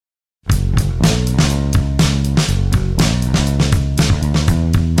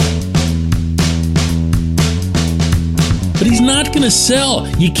not going to sell.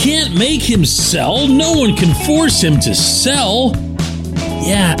 You can't make him sell. No one can force him to sell.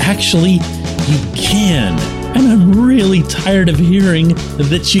 Yeah, actually, you can. And I'm really tired of hearing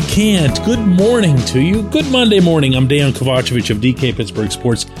that you can't. Good morning to you. Good Monday morning. I'm Dejan Kovacevic of DK Pittsburgh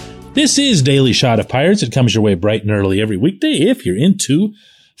Sports. This is Daily Shot of Pirates. It comes your way bright and early every weekday if you're into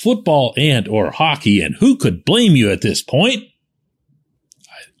football and or hockey. And who could blame you at this point?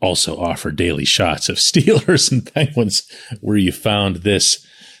 I also offer daily shots of Steelers and Penguins where you found this.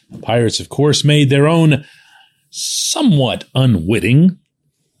 The Pirates, of course, made their own somewhat unwitting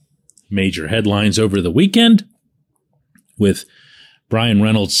major headlines over the weekend, with Bryan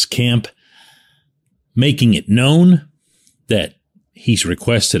Reynolds' camp making it known that he's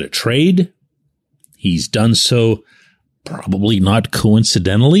requested a trade. He's done so probably not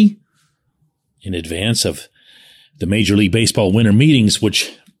coincidentally in advance of the Major League Baseball winter meetings,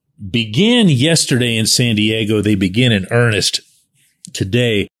 which began yesterday in San Diego. They begin in earnest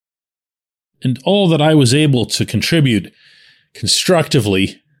today. And all that I was able to contribute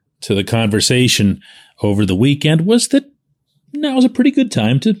constructively to the conversation over the weekend was that now's a pretty good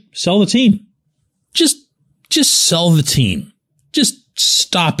time to sell the team. Just sell the team. Just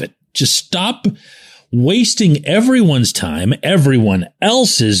stop it. Just stop wasting everyone's time, everyone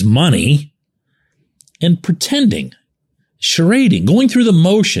else's money, and pretending, charading, going through the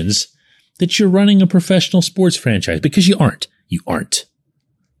motions that you're running a professional sports franchise, because you aren't. You aren't.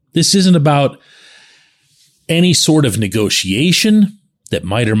 This isn't about any sort of negotiation that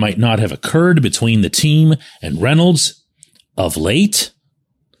might or might not have occurred between the team and Reynolds of late,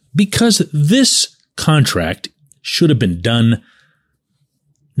 because this contract should have been done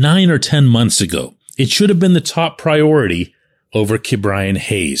 9 or 10 months ago. It should have been the top priority over Ke'Bryan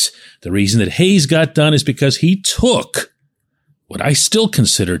Hayes. The reason that Hayes got done is because he took what I still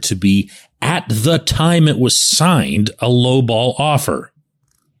consider to be, at the time it was signed, a lowball offer.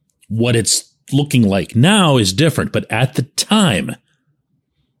 What it's looking like now is different, but at the time,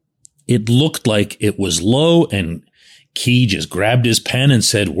 it looked like it was low, and Key just grabbed his pen and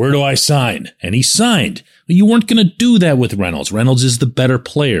said, "Where do I sign?" And he signed. You weren't going to do that with Reynolds. Reynolds is the better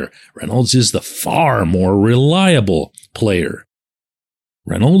player. Reynolds is the far more reliable player.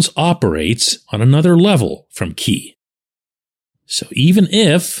 Reynolds operates on another level from Key. So even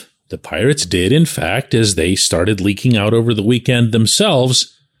if the Pirates did, in fact, as they started leaking out over the weekend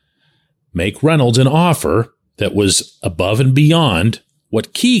themselves, make Reynolds an offer that was above and beyond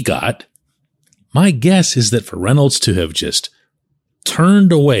what Key got, my guess is that for Reynolds to have just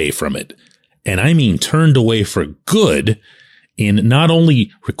turned away from it, and I mean turned away for good, in not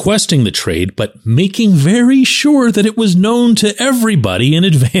only requesting the trade, but making very sure that it was known to everybody in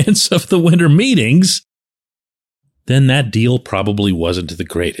advance of the winter meetings, then that deal probably wasn't the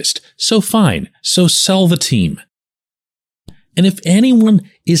greatest. So fine. So sell the team. And if anyone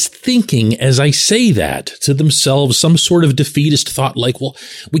is thinking, as I say that, to themselves, some sort of defeatist thought like, well,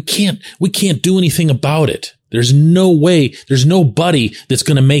 we can't do anything about it. There's no way, there's nobody that's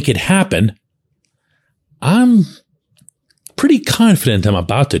going to make it happen. I'm pretty confident I'm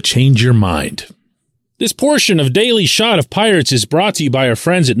about to change your mind. This portion of Daily Shot of Pirates is brought to you by our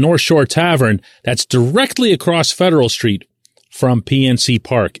friends at North Shore Tavern. That's directly across Federal Street from PNC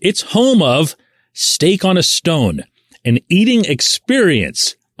Park. It's home of Steak on a Stone, an eating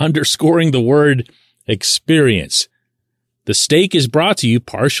experience, underscoring the word experience. The steak is brought to you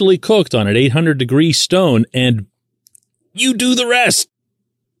partially cooked on an 800-degree stone, and you do the rest.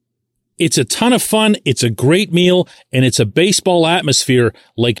 It's a ton of fun, it's a great meal, and it's a baseball atmosphere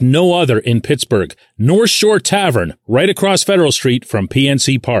like no other in Pittsburgh. North Shore Tavern, right across Federal Street from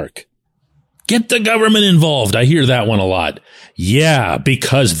PNC Park. Get the government involved. I hear that one a lot. Yeah,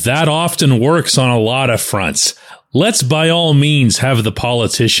 because that often works on a lot of fronts. Let's by all means have the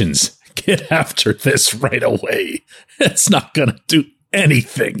politicians get after this right away. It's not going to do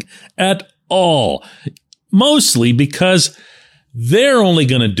anything at all. Mostly because they're only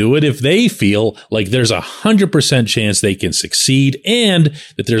going to do it if they feel like there's 100% chance they can succeed and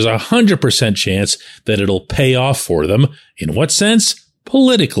that there's 100% chance that it'll pay off for them. In what sense?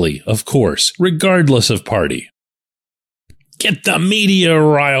 Politically, of course, regardless of party. Get the media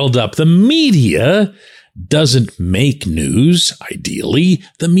riled up. The media doesn't make news, ideally.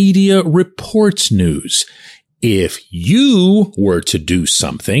 The media reports news. If you were to do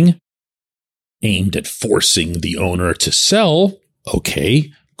something aimed at forcing the owner to sell,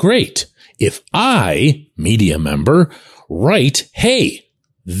 okay, great. If I, media member, write, hey,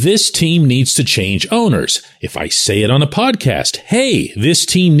 this team needs to change owners. If I say it on a podcast, hey, this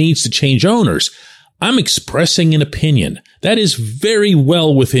team needs to change owners, I'm expressing an opinion. That is very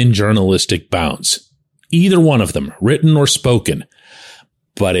well within journalistic bounds. either one of them, written or spoken.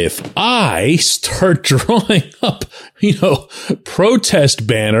 But if I start drawing up, protest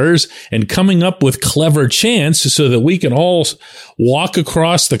banners and coming up with clever chants so that we can all walk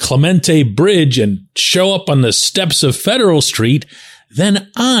across the Clemente Bridge and show up on the steps of Federal Street, then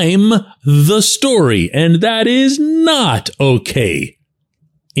I'm the story. And that is not okay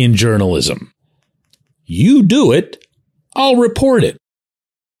in journalism. You do it, I'll report it.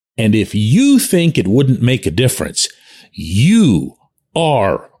 And if you think it wouldn't make a difference, you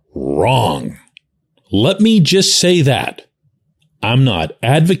are wrong. Let me just say that. I'm not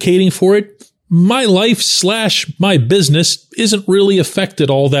advocating for it. My life / my business isn't really affected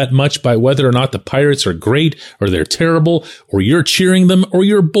all that much by whether or not the Pirates are great or they're terrible or you're cheering them or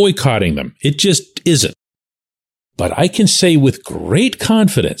you're boycotting them. It just isn't. But I can say with great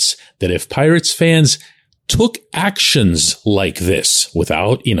confidence that if Pirates fans took actions like this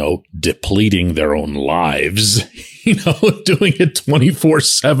without, depleting their own lives, doing it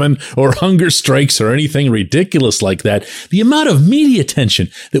 24/7 or hunger strikes or anything ridiculous like that, the amount of media attention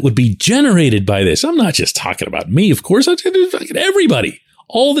that would be generated by this, I'm not just talking about me, of course, I'm talking about everybody,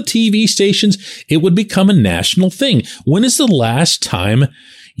 all the TV stations, it would become a national thing. When is the last time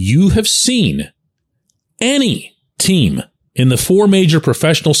you have seen any team in the 4 major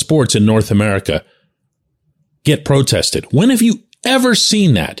professional sports in North America get protested? When have you ever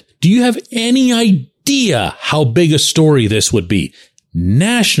seen that? Do you have any idea how big a story this would be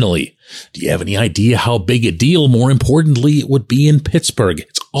nationally? Do you have any idea how big a deal, more importantly, it would be in Pittsburgh?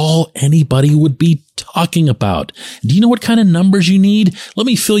 It's all anybody would be talking about. Do you know what kind of numbers you need? Let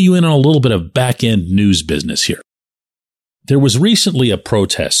me fill you in on a little bit of back-end news business here. There was recently a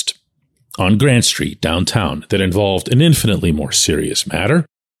protest on Grant Street downtown that involved an infinitely more serious matter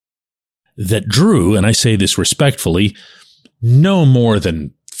that drew, and I say this respectfully, no more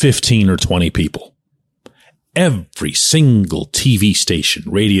than 15 or 20 people. Every single TV station,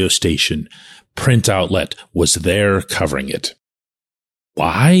 radio station, print outlet was there covering it.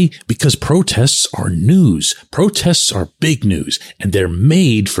 Why? Because protests are news. Protests are big news, and they're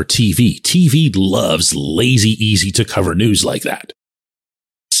made for TV. TV loves lazy, easy to cover news like that.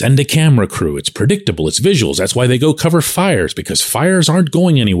 Send a camera crew. It's predictable. It's visuals. That's why they go cover fires, because fires aren't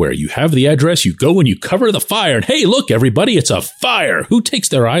going anywhere. You have the address. You go and you cover the fire. And hey, look, everybody, it's a fire. Who takes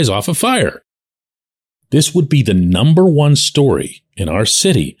their eyes off a fire? This would be the number one story in our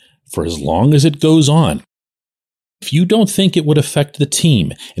city for as long as it goes on. If you don't think it would affect the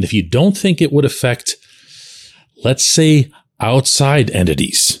team, and if you don't think it would affect, let's say, outside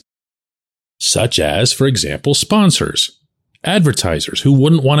entities, such as, for example, sponsors, advertisers who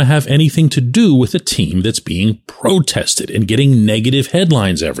wouldn't want to have anything to do with a team that's being protested and getting negative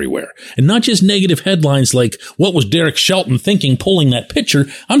headlines everywhere. And not just negative headlines like, what was Derek Shelton thinking pulling that picture?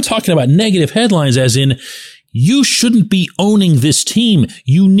 I'm talking about negative headlines as in, you shouldn't be owning this team.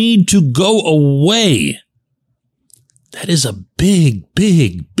 You need to go away. That is a big,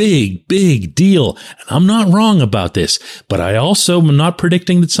 big, big, big deal. And I'm not wrong about this, but I also am not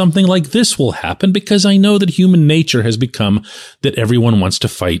predicting that something like this will happen because I know that human nature has become that everyone wants to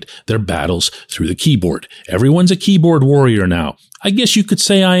fight their battles through the keyboard. Everyone's a keyboard warrior now. I guess you could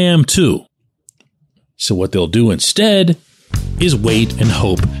say I am too. So what they'll do instead is wait and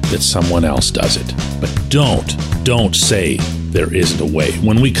hope that someone else does it. But don't say there isn't a way.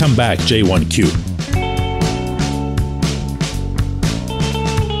 When we come back, J1Q.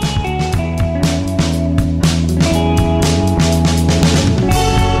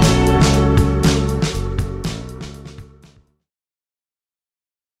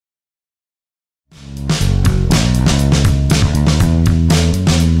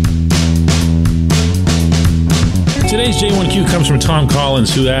 Today's J1Q comes from Tom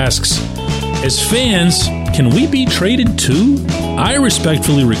Collins, who asks, as fans, can we be traded too? I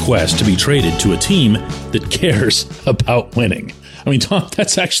respectfully request to be traded to a team that cares about winning. I mean, Tom,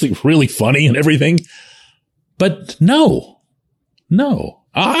 that's actually really funny and everything. But no,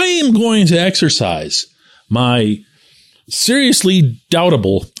 I am going to exercise my seriously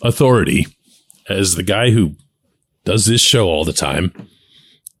doubtable authority as the guy who does this show all the time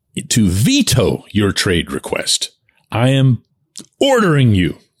to veto your trade request. I am ordering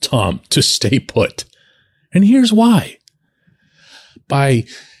you, Tom, to stay put. And here's why. By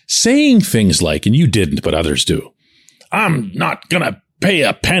saying things like, and you didn't, but others do, I'm not going to pay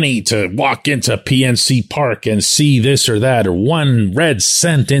a penny to walk into PNC Park and see this or that, or 1 red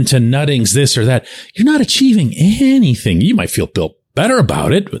cent into Nuttings, this or that. You're not achieving anything. You might feel better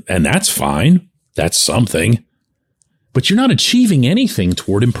about it, and that's fine. That's something. But you're not achieving anything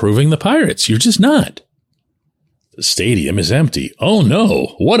toward improving the Pirates. You're just not. stadium is empty. Oh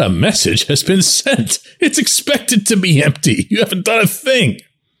no, what a message has been sent. It's expected to be empty. You haven't done a thing.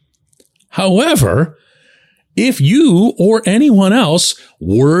 However, if you or anyone else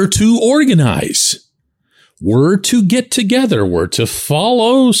were to organize, were to get together, were to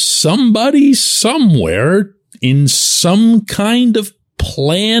follow somebody somewhere in some kind of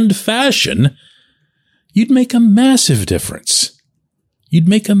planned fashion, you'd make a massive difference. You'd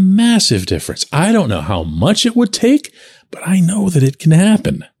make a massive difference. I don't know how much it would take, but I know that it can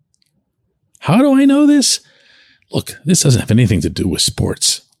happen. How do I know this? Look, this doesn't have anything to do with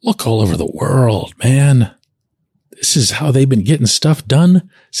sports. Look all over the world, man. This is how they've been getting stuff done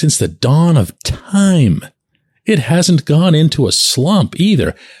since the dawn of time. It hasn't gone into a slump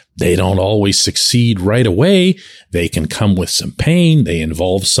either. They don't always succeed right away. They can come with some pain. They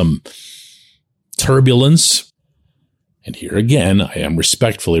involve some turbulence. And here again, I am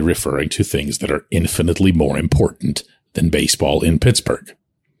respectfully referring to things that are infinitely more important than baseball in Pittsburgh.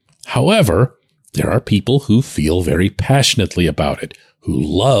 However, there are people who feel very passionately about it, who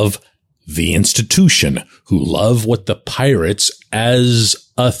love the institution, who love what the Pirates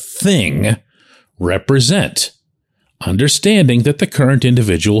as a thing represent, understanding that the current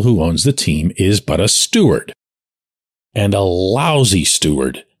individual who owns the team is but a steward, and a lousy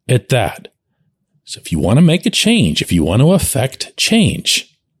steward at that. So if you want to make a change, if you want to affect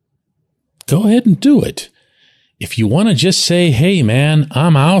change, go ahead and do it. If you want to just say, hey man,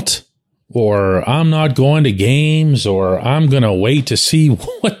 I'm out, or I'm not going to games, or I'm going to wait to see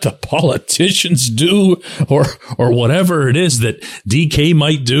what the politicians do, or whatever it is that DK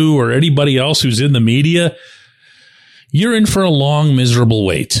might do, or anybody else who's in the media, you're in for a long, miserable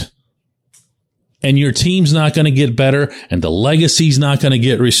wait. And your team's not going to get better, and the legacy's not going to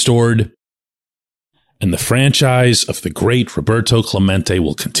get restored. And the franchise of the great Roberto Clemente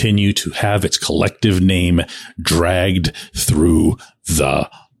will continue to have its collective name dragged through the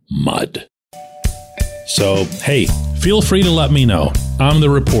mud. So, hey, feel free to let me know. I'm the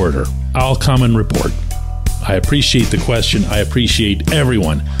reporter. I'll come and report. I appreciate the question. I appreciate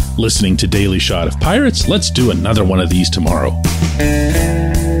everyone listening to Daily Shot of Pirates. Let's do another one of these tomorrow.